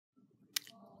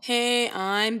Hey,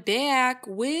 I'm back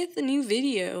with a new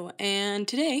video, and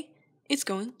today it's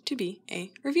going to be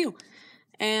a review.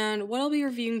 And what I'll be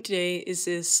reviewing today is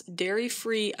this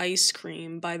dairy-free ice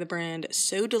cream by the brand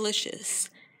So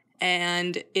Delicious.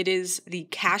 And it is the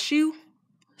cashew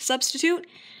substitute,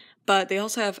 but they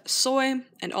also have soy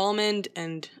and almond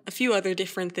and a few other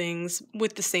different things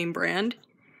with the same brand.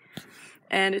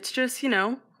 And it's just,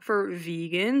 for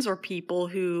vegans or people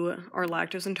who are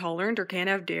lactose intolerant or can't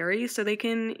have dairy, so they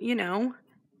can,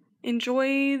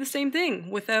 enjoy the same thing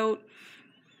without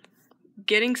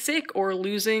getting sick or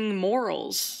losing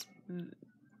morals.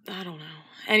 I don't know.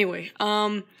 Anyway,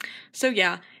 so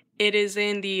yeah, it is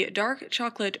in the dark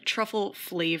chocolate truffle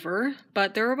flavor,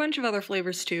 but there are a bunch of other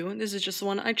flavors too. This is just the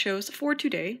one I chose for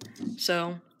today,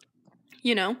 so,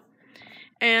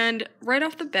 And right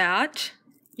off the bat,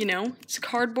 it's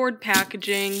cardboard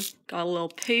packaging, got a little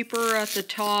paper at the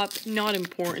top, not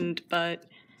important, but,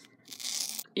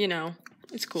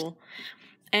 it's cool.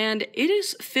 And it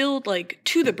is filled,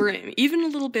 to the brim, even a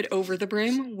little bit over the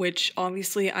brim, which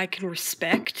obviously I can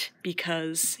respect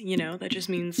because, that just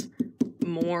means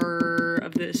more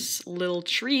of this little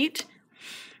treat.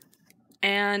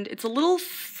 And it's a little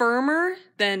firmer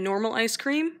than normal ice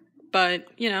cream, but,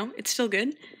 it's still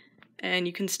good. And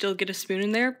you can still get a spoon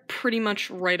in there pretty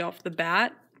much right off the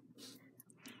bat.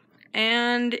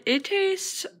 And it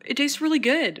tastes really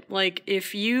good.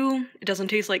 It doesn't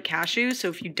taste like cashews, so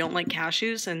if you don't like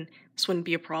cashews, then this wouldn't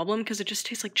be a problem because it just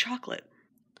tastes like chocolate.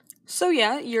 So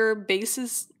yeah, your base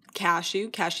is cashew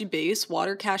base,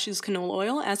 water, cashews, canola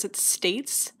oil, as it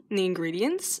states in the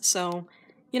ingredients. So,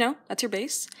 that's your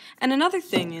base. And another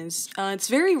thing is, it's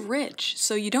very rich,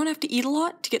 so you don't have to eat a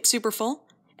lot to get super full.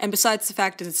 And besides the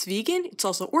fact that it's vegan, it's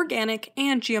also organic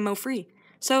and GMO-free.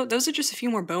 So those are just a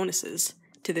few more bonuses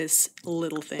to this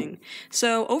little thing.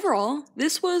 So overall,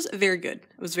 this was very good.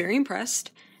 I was very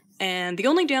impressed. And the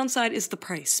only downside is the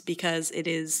price, because it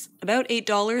is about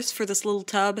 $8 for this little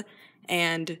tub,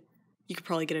 and you could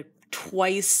probably get a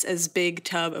twice as big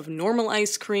tub of normal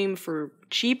ice cream for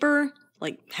cheaper,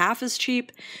 like half as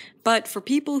cheap. But for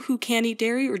people who can't eat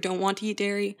dairy or don't want to eat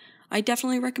dairy, I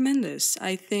definitely recommend this.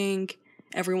 I think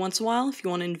every once in a while, if you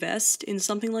want to invest in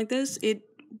something like this, it'd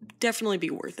definitely be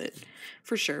worth it.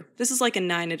 For sure. This is like a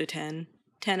 9 out of 10.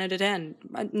 10 out of 10.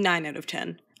 9 out of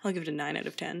 10. I'll give it a 9 out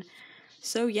of 10.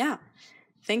 So yeah,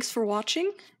 thanks for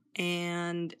watching,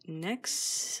 and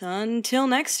until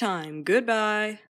next time, goodbye.